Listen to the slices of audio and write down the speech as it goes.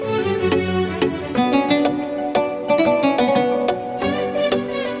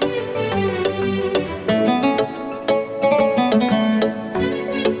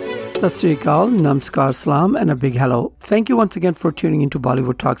Sat Sri Akal, Namaskar, Salam, and a big hello. Thank you once again for tuning into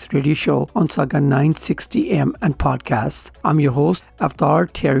Bollywood Talks radio show on Saga 960 AM and podcast. I'm your host, Avtar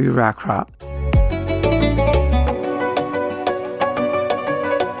Terry Rakra.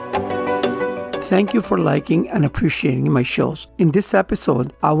 Thank you for liking and appreciating my shows. In this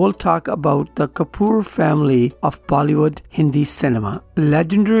episode, I will talk about the Kapoor family of Bollywood Hindi cinema.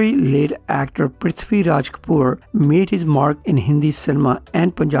 Legendary late actor Prithvi Raj Kapoor made his mark in Hindi cinema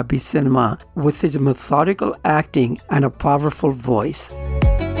and Punjabi cinema with his methodical acting and a powerful voice.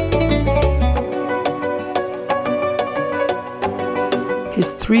 His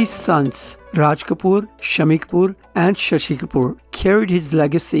three sons, Raj Kapoor, Shami Kapoor, and Shashi Kapoor, carried his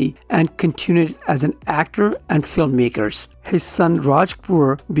legacy and continued as an actor and filmmakers. His son Raj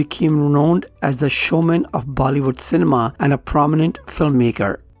Kapoor became renowned as the showman of Bollywood cinema and a prominent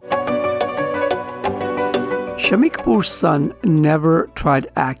filmmaker. Shami Kapoor's son never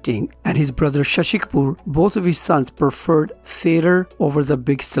tried acting, and his brother Shashi Kapoor, both of his sons preferred theatre over the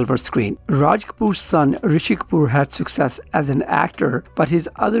big silver screen. Raj Kapoor's son Rishi Kapoor had success as an actor, but his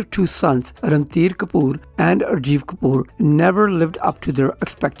other two sons, Ranbir Kapoor and Rajiv Kapoor, never lived up to their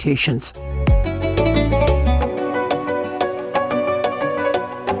expectations.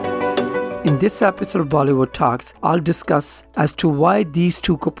 In this episode of Bollywood Talks, I'll discuss as to why these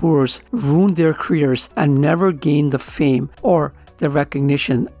two Kapoors ruined their careers and never gained the fame or the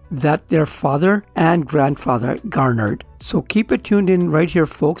recognition that their father and grandfather garnered. So keep it tuned in right here,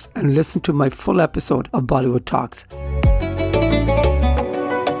 folks, and listen to my full episode of Bollywood Talks.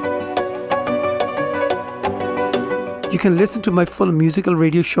 You can listen to my full musical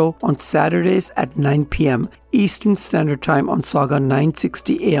radio show on Saturdays at 9 p.m. Eastern Standard Time on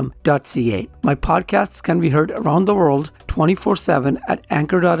saga960am.ca. My podcasts can be heard around the world 24/7 at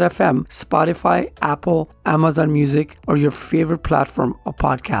Anchor.fm, Spotify, Apple, Amazon Music, or your favorite platform of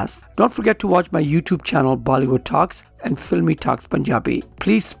podcasts. Don't forget to watch my YouTube channel Bollywood Talks and Filmy Talks Punjabi.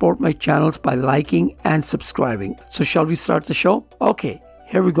 Please support my channels by liking and subscribing. So shall we start the show? Okay.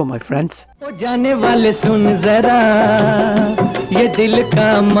 Here we go, my friends. ओ जाने वाले सुन जरा ये दिल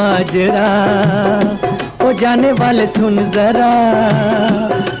का माजरा ओ जाने वाले सुन जरा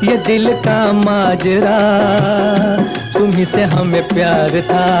ये दिल का माजरा तुम्ही से हमें प्यार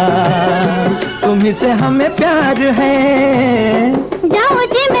था तुम्ही से हमें प्यार है जाओ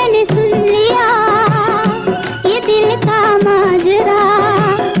जी मैंने सुन लिया ये दिल का माजरा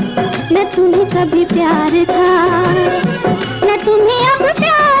न तुम्हें कभी प्यार था न तुम्हें अब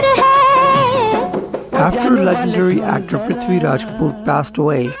प्यार है. After legendary actor Prithvi Raj Kapoor passed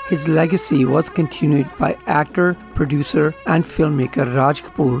away, his legacy was continued by actor, producer and filmmaker Raj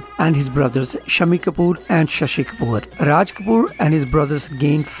Kapoor and his brothers Shami Kapoor and Shashi Kapoor. Raj Kapoor and his brothers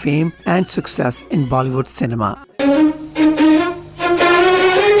gained fame and success in Bollywood cinema.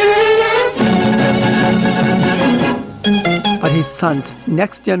 But his sons,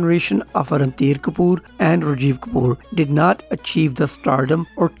 next generation of Ranbir Kapoor and Rajiv Kapoor, did not achieve the stardom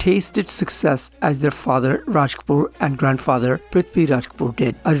or tasted success as their father Raj Kapoor and grandfather Prithvi Raj Kapoor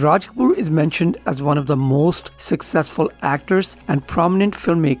did. Raj Kapoor is mentioned as one of the most successful actors and prominent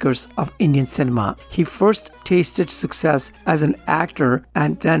filmmakers of Indian cinema. He first tasted success as an actor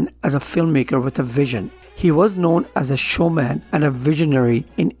and then as a filmmaker with a vision. He was known as a showman and a visionary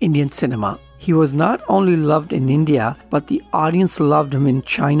in Indian cinema. He was not only loved in India, but the audience loved him in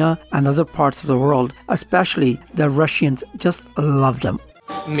China and other parts of the world, especially the Russians just loved him.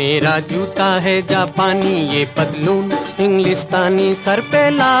 मेरा जूता है जापानी ये पतलून इंग्लिस्तानी sir पे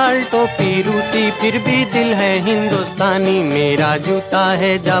लाल टोपी रूसी फिर भी दिल है हिंदुस्तानी मेरा जूता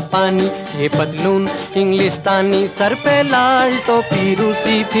है जापानी ये पतलून इंग्लिस्तानी सर पे लाल टोपी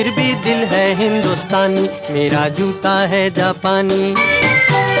रूसी फिर भी दिल है हिंदुस्तानी मेरा जूता है जापानी.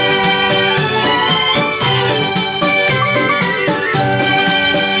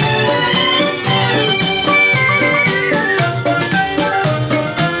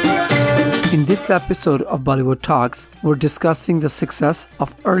 In this episode of Bollywood Talks, we're discussing the success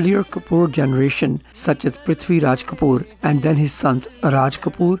of earlier Kapoor generation such as Prithvi Raj Kapoor and then his sons Raj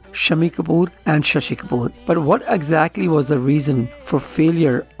Kapoor, Shami Kapoor and Shashi Kapoor. But what exactly was the reason for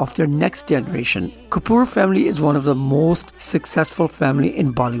failure of their next generation? Kapoor family is one of the most successful family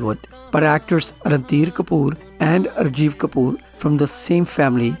in Bollywood. But actors Ranbir Kapoor and Rajiv Kapoor from the same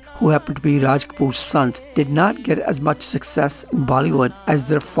family, who happened to be Raj Kapoor's sons, did not get as much success in Bollywood as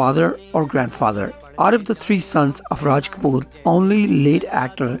their father or grandfather. Out of the three sons of Raj Kapoor, only late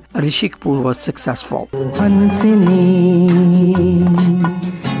actor Rishi Kapoor was successful.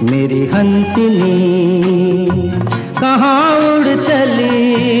 मेरी हंसिनी कहाँ उड़ चली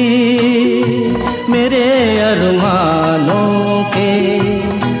मेरे अरमानों के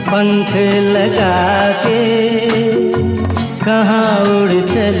पंख लगा के कहाँ उड़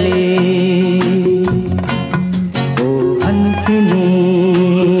चले ओ हंसनी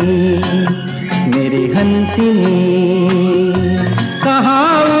मेरी हंसनी कहाँ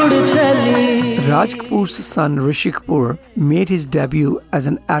उड़ चली. Raj Kapoor's son Rishi Kapoor made his debut as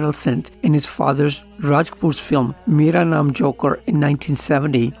an adolescent in his father's Raj Kapoor's film Mera Naam Joker in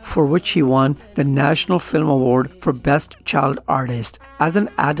 1970, for which he won the National Film Award for Best Child Artist. As an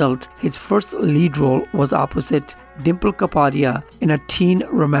adult, his first lead role was opposite Dimple Kapadia in a teen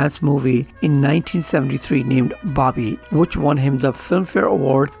romance movie in 1973 named Bobby, which won him the Filmfare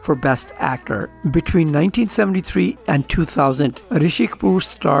Award for Best Actor. Between 1973 and 2000, Rishi Kapoor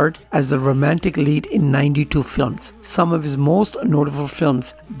starred as a romantic lead in 92 films. Some of his most notable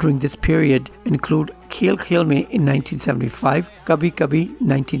films during this period include Khel Khel Mein in 1975, Kabhi Kabhi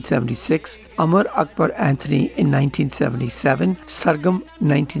 1976, Amar Akbar Anthony in 1977, Sargam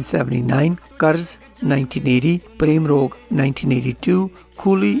 1979, Qarz 1980, Prem Rog 1982,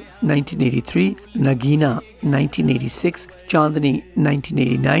 Coolie 1983, Nagina 1986, Chandni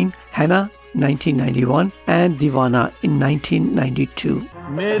 1989, Henna 1991, and Deewana in 1992.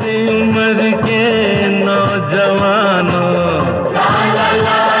 मेरी उम्र के नौजवानों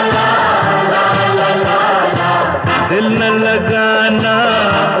दिल न लगाना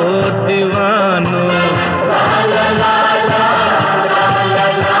ओ दीवानों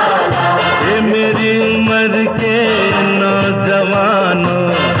ये मेरी उम्र के नौजवानों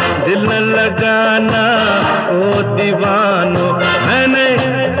दिल न लगाना ओ दीवानों मैंने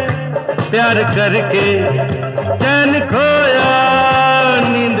प्यार करके चैन खोया.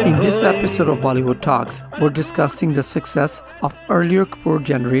 In this episode of Bollywood Talks, we're discussing the success of earlier Kapoor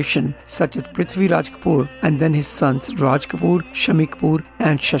generation such as Prithvi Raj Kapoor and then his sons Raj Kapoor, Shami Kapoor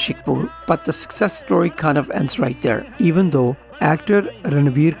and Shashi Kapoor. But the success story kind of ends right there, even though actor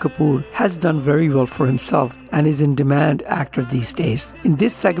Ranbir Kapoor has done very well for himself and is in demand actor these days. In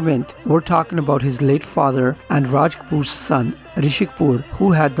this segment, we're talking about his late father and Raj Kapoor's son, Rishi Kapoor,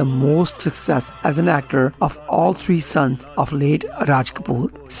 who had the most success as an actor of all three sons of late Raj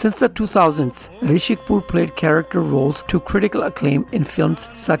Kapoor. Since the 2000s, Rishi Kapoor played character roles to critical acclaim in films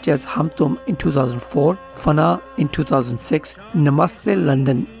such as Hum Tum in 2004, Fana in 2006, Namaste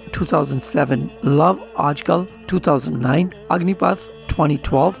London 2007, Love Ajkal 2009, Agnipath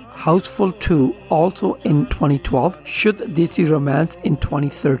 2012, Houseful 2 also in 2012, Shuddh Desi Romance in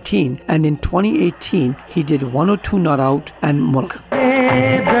 2013, and in 2018 he did 102 Not Out and Mulk.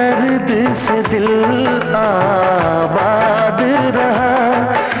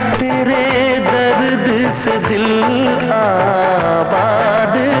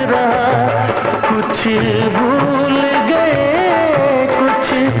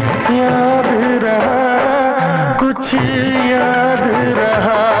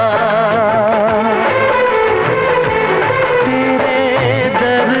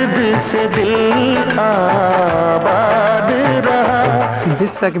 In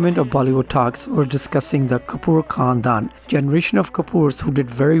this segment of Bollywood Talks, we're discussing the Kapoor Khandan, generation of Kapoors who did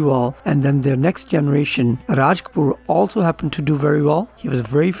very well, and then their next generation, Raj Kapoor, also happened to do very well. He was a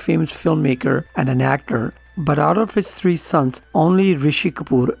very famous filmmaker and an actor, but out of his three sons, only Rishi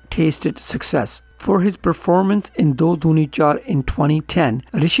Kapoor tasted success. For his performance in Do Duni Char in 2010,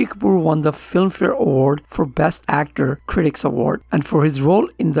 Rishi Kapoor won the Filmfare Award for Best Actor Critics Award, and for his role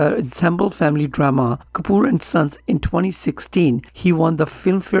in the ensemble family drama Kapoor and Sons in 2016, he won the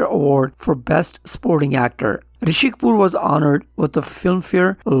Filmfare Award for Best Supporting Actor. Rishi Kapoor was honored with the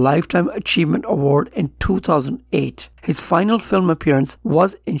Filmfare Lifetime Achievement Award in 2008. His final film appearance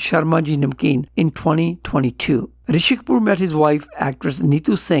was in Sharma Ji Namkeen in 2022. Rishi Kapoor met his wife, actress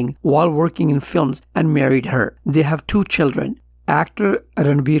Neetu Singh, while working in films and married her. They have two children, actor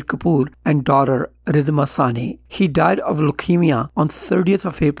Ranbir Kapoor and daughter Ridhima Sani. He died of leukemia on 30th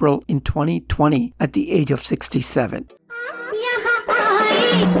of April in 2020 at the age of 67.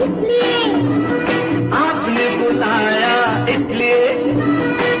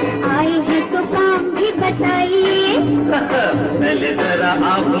 पहले जरा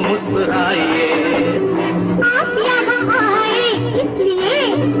आप मुस्कुराइए आप यहाँ आए इसलिए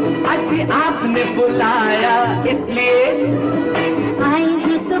आज आपने बुलाया इसलिए आए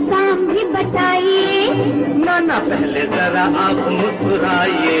हैं तो काम भी बताइए ना पहले जरा आप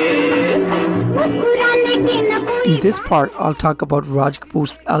मुस्कुराइए मुस्कुराने की न कोई. In this part, I'll talk about Raj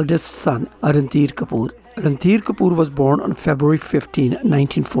Kapoor's eldest son, Ranbir Kapoor. Ranbir Kapoor was born on February 15,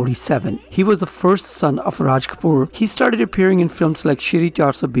 1947. He was the first son of Raj Kapoor. He started appearing in films like Shri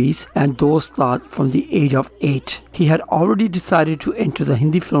 420 and Dostat from the age of 8. He had already decided to enter the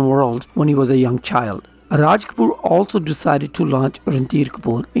Hindi film world when he was a young child. Raj Kapoor also decided to launch Ranbir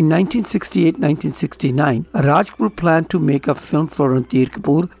Kapoor. In 1968-1969, Raj Kapoor planned to make a film for Ranbir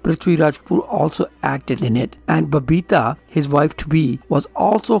Kapoor. Prithviraj Kapoor also acted in it, and Babita, his wife-to-be, was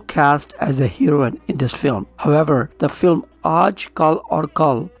also cast as a heroine in this film. However, the film Aaj Kal Aur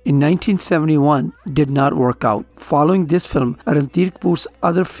Kal in 1971 did not work out. Following this film, Ranbir Kapoor's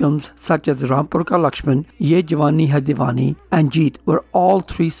other films such as Rampur Ka Lakshman, Ye Jawani Hai Diwani and Jeet were all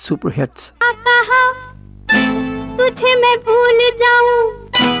three super hits. तुझे मैं भूल जाऊं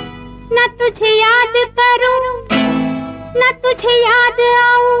ना तुझे याद करूं ना तुझे याद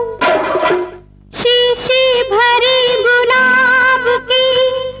आऊं शीशी भरी गुलाब की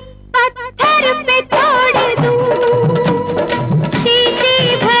पत्थर पे तोड़ दूं शीशी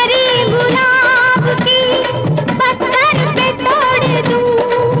भरी गुलाब की पत्थर पे तोड़ दूं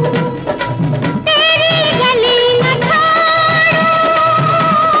तेरी गली न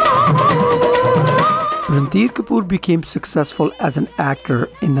Ranbir Kapoor became successful as an actor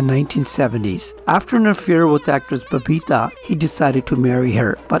in the 1970s. After an affair with actress Babita, he decided to marry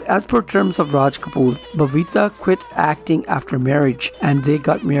her. But as per terms of Raj Kapoor, Babita quit acting after marriage and they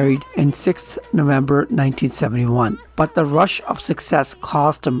got married in 6th November 1971. But the rush of success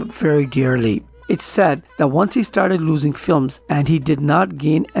cost him very dearly. It's said that once he started losing films and he did not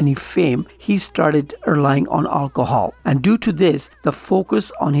gain any fame, he started relying on alcohol. And due to this, the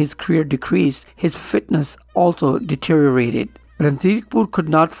focus on his career decreased, his fitness also deteriorated. Ranbir Kapoor could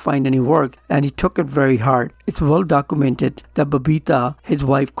not find any work and he took it very hard. It's well documented that Babita, his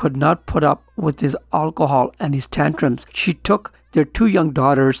wife, could not put up with his alcohol and his tantrums. She took their two young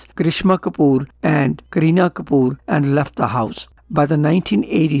daughters, Karishma Kapoor and Kareena Kapoor, and left the house. By the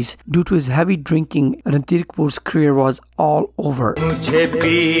 1980s, due to his heavy drinking, Ranbir Kapoor's career was all over. मुझे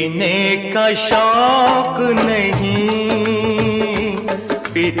पीने का शौक नहीं,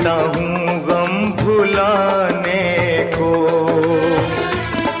 पीता हूँ गम भुलाने को.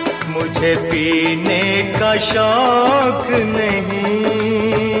 मुझे पीने का शौक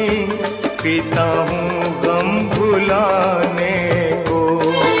नहीं, पीता हूँ गम भुलाने को.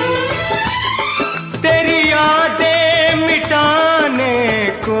 तेरी यादें मिटाने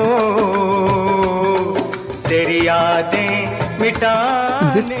को, तेरी यादें मिटाने. In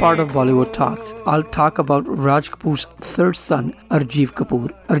this part of Bollywood Talks, I'll talk about Raj Kapoor's third son, Rajiv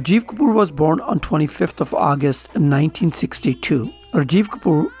Kapoor. Rajiv Kapoor was born on 25th of August 1962. Rajiv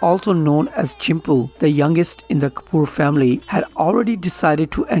Kapoor, also known as Chimpu, the youngest in the Kapoor family, had already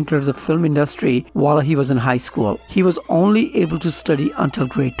decided to enter the film industry while he was in high school. He was only able to study until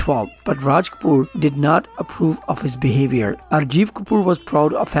grade 12, but Raj Kapoor did not approve of his behavior. Rajiv Kapoor was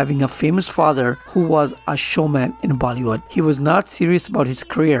proud of having a famous father who was a showman in Bollywood. He was not serious about his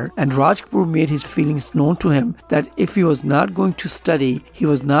career, and Raj Kapoor made his feelings known to him that if he was not going to study, he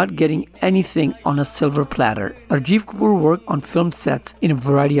was not getting anything on a silver platter. Rajiv Kapoor worked on film sets in a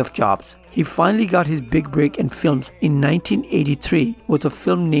variety of jobs. He finally got his big break in films in 1983 with a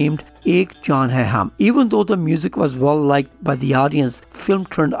film named Ek Jaan Hai Hum. Even though the music was well liked by the audience, film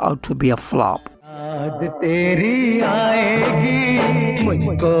turned out to be a flop. याद तेरी आएगी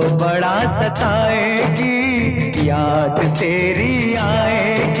मुझको बड़ा सताएगी याद तेरी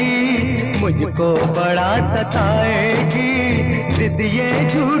आएगी मुझको बड़ा सताएगी जिद ये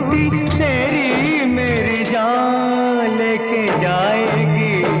झूठी तेरी मेरी जान लेके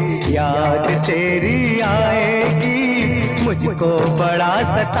जाएगी याद तेरी आएगी मुझको बड़ा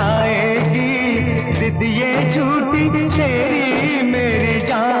सताएगी जिद ये झूठी तेरी मेरी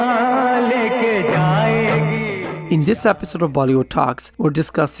जान लेके जाएगी. In this episode of Bollywood Talks, we're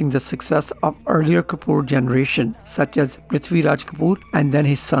discussing the success of earlier Kapoor generation, such as Prithviraj Kapoor and then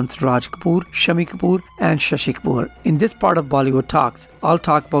his sons Raj Kapoor, Shami Kapoor and Shashi Kapoor. In this part of Bollywood Talks, I'll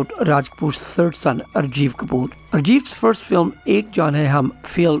talk about Raj Kapoor's third son, Rajiv Kapoor. Rajiv's first film, Ek Jaan Hai Hum,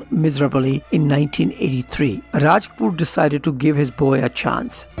 failed miserably in 1983. Raj Kapoor decided to give his boy a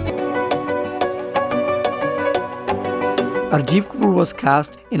chance. Rajiv Kapoor was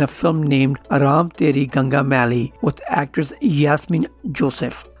cast in a film named Ram Teri Ganga Mali with actress Yasmin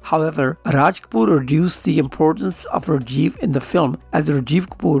Joseph. However, Raj Kapoor reduced the importance of Rajiv in the film as Rajiv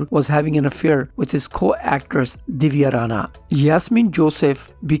Kapoor was having an affair with his co-actress Divya Rana. Yasmin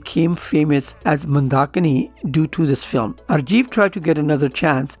Joseph became famous as Mandakini due to this film. Rajiv tried to get another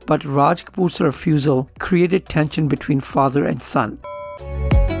chance, but Raj Kapoor's refusal created tension between father and son.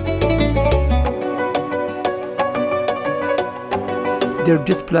 Their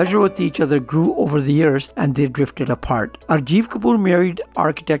displeasure with each other grew over the years and they drifted apart. Rajiv Kapoor married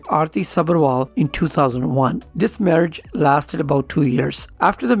architect Aarti Sabharwal in 2001. This marriage lasted about 2 years.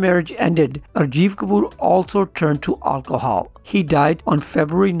 After the marriage ended, Rajiv Kapoor also turned to alcohol. He died on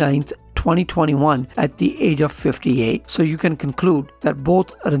February 9th, 2021 at the age of 58. So you can conclude that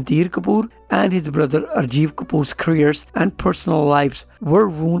both Ranbir Kapoor and his brother Arjiv Kapoor's careers and personal lives were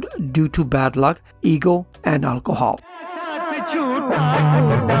ruined due to bad luck, ego, and alcohol.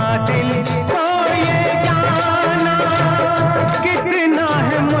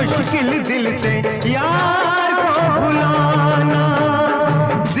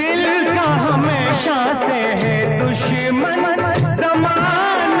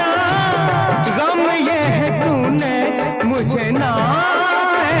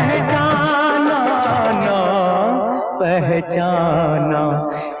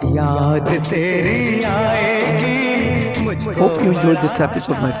 Hope you enjoyed this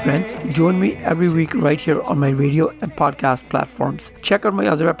episode, my friends. Join me every week right here on my radio and podcast platforms. Check out my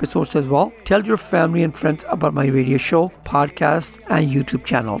other episodes as well. Tell your family and friends about my radio show, podcasts, and YouTube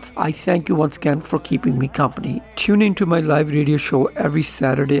channels. I thank you once again for keeping me company. Tune into my live radio show every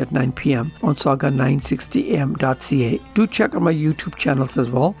Saturday at 9 p.m. on saga960am.ca. Do check out my YouTube channels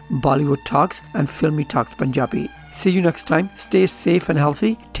as well, Bollywood Talks and Filmy Talks Punjabi. See you next time. Stay safe and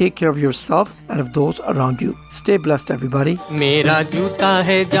healthy. Take care of yourself and of those around you. Stay blessed, everybody. मेरा जूता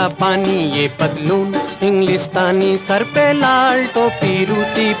है जापानी ये पतलून इंग्लिस्तानी sir पे लाल टोपी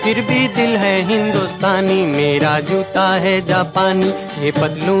रूसी फिर भी दिल है हिंदुस्तानी मेरा जूता है जापानी ये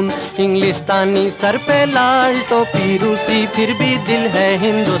पतलून इंग्लिस्तानी सर पे लाल टोपी रूसी फिर भी दिल है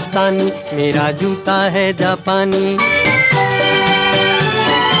हिंदुस्तानी मेरा जूता है जापानी